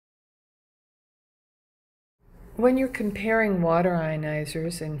When you're comparing water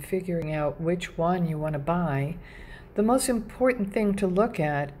ionizers and figuring out which one you want to buy, the most important thing to look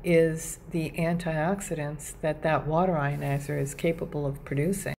at is the antioxidants that water ionizer is capable of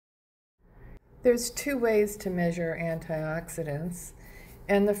producing. There's two ways to measure antioxidants,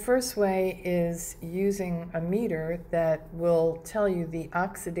 and the first way is using a meter that will tell you the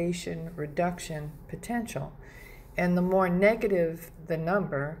oxidation reduction potential, and the more negative the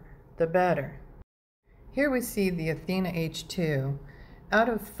number, the better. Here we see the Athena H2. Out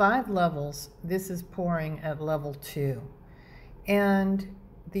of 5 levels, this is pouring at level 2. And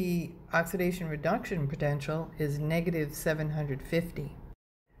the oxidation reduction potential is negative 750.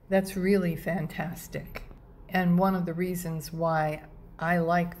 That's really fantastic. And one of the reasons why I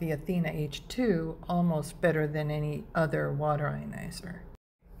like the Athena H2 almost better than any other water ionizer.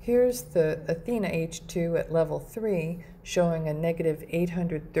 Here's the Athena H2 at level 3 showing a negative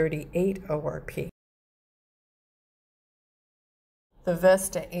 838 ORP. The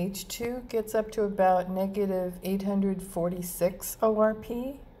Vesta H2 gets up to about negative 846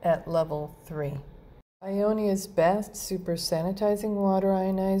 ORP at level 3. Ionia's Best Super Sanitizing Water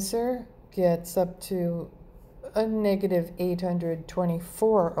Ionizer gets up to a negative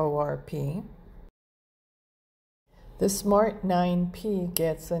 824 ORP. The Smart 9P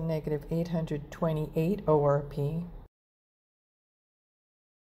gets a negative 828 ORP.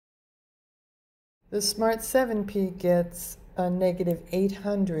 The Smart 7P gets a negative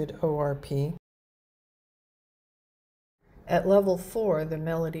 800 ORP. At level 4, the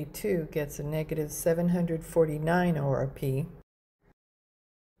Melody 2 gets a negative 749 ORP.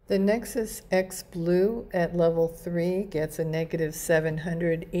 The Nexus X Blue at level 3 gets a negative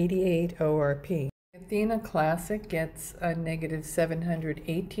 788 ORP. Athena Classic gets a negative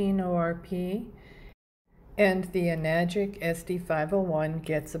 718 ORP. And the Enagic SD501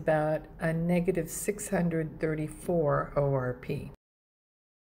 gets about a negative 634 ORP.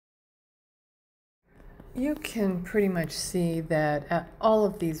 You can pretty much see that all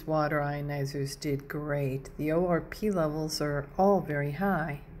of these water ionizers did great. The ORP levels are all very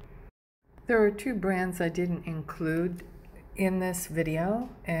high. There are 2 brands I didn't include in this video,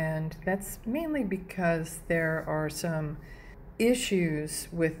 and that's mainly because there are some issues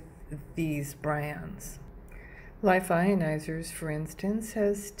with these brands. Life Ionizers, for instance,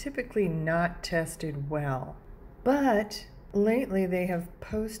 has typically not tested well, but lately they have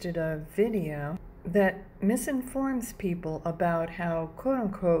posted a video that misinforms people about how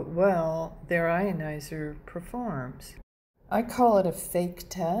quote-unquote well their ionizer performs. I call it a fake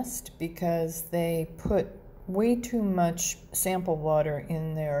test because they put way too much sample water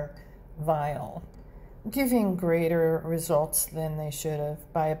in their vial, giving greater results than they should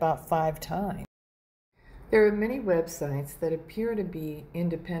have by about 5 times. There are many websites that appear to be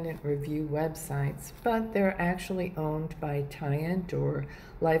independent review websites, but they're actually owned by Tyent or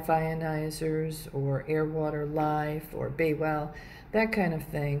Life Ionizers or Airwater Life or Baywell, that kind of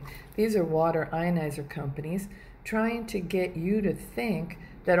thing. These are water ionizer companies trying to get you to think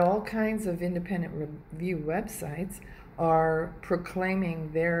that all kinds of independent review websites are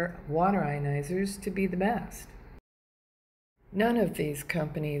proclaiming their water ionizers to be the best. None of these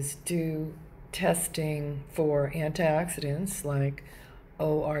companies do testing for antioxidants like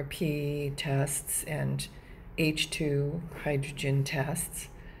ORP tests and H2 hydrogen tests.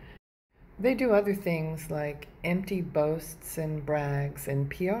 They do other things like empty boasts and brags and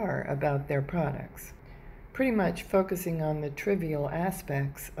PR about their products, pretty much focusing on the trivial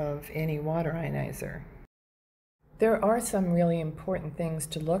aspects of any water ionizer. There are some really important things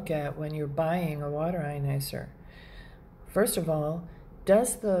to look at when you're buying a water ionizer. First of all,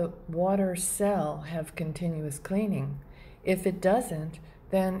 does the water cell have continuous cleaning? If it doesn't,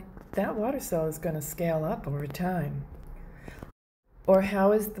 then that water cell is going to scale up over time. Or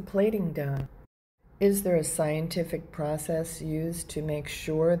how is the plating done? Is there a scientific process used to make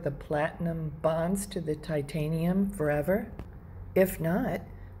sure the platinum bonds to the titanium forever? If not,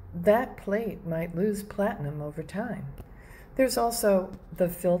 that plate might lose platinum over time. There's also the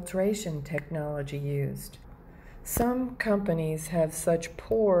filtration technology used. Some companies have such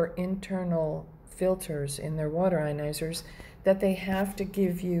poor internal filters in their water ionizers that they have to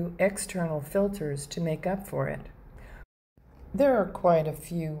give you external filters to make up for it. There are quite a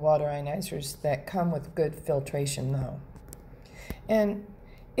few water ionizers that come with good filtration though. And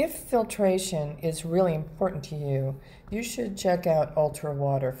if filtration is really important to you, you should check out Ultra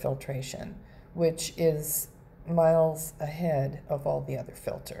Water Filtration, which is miles ahead of all the other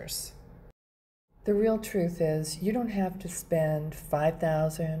filters. The real truth is you don't have to spend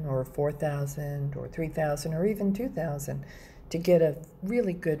 $5,000 or $4,000 or $3,000 or even $2,000 to get a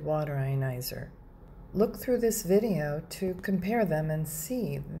really good water ionizer. look through this video to compare them and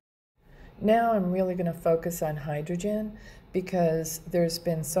see. Now I'm really going to focus on hydrogen because there's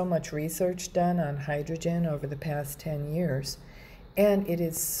been so much research done on hydrogen over the past 10 years, and it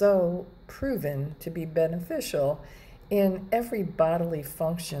is so proven to be beneficial in every bodily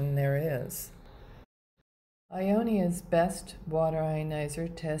function there is. Ionia's best water ionizer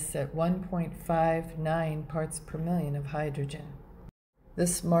tests at 1.59 parts per million of hydrogen. The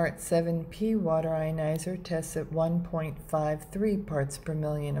Smart 7P water ionizer tests at 1.53 parts per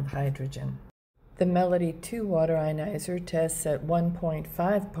million of hydrogen. The Melody 2 water ionizer tests at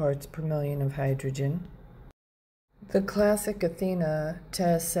 1.5 parts per million of hydrogen. The Classic Athena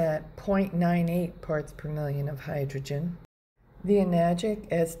tests at 0.98 parts per million of hydrogen. The Enagic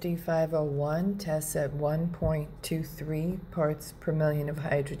SD501 tests at 1.23 parts per million of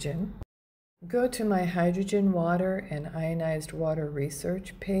hydrogen. Go to my hydrogen water and ionized water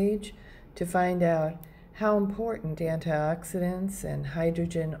research page to find out how important antioxidants and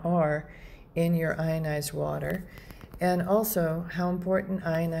hydrogen are in your ionized water, and also how important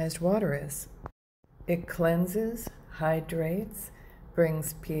ionized water is. It cleanses, hydrates,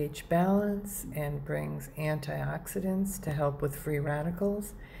 brings pH balance, and brings antioxidants to help with free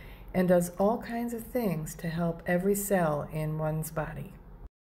radicals, and does all kinds of things to help every cell in one's body.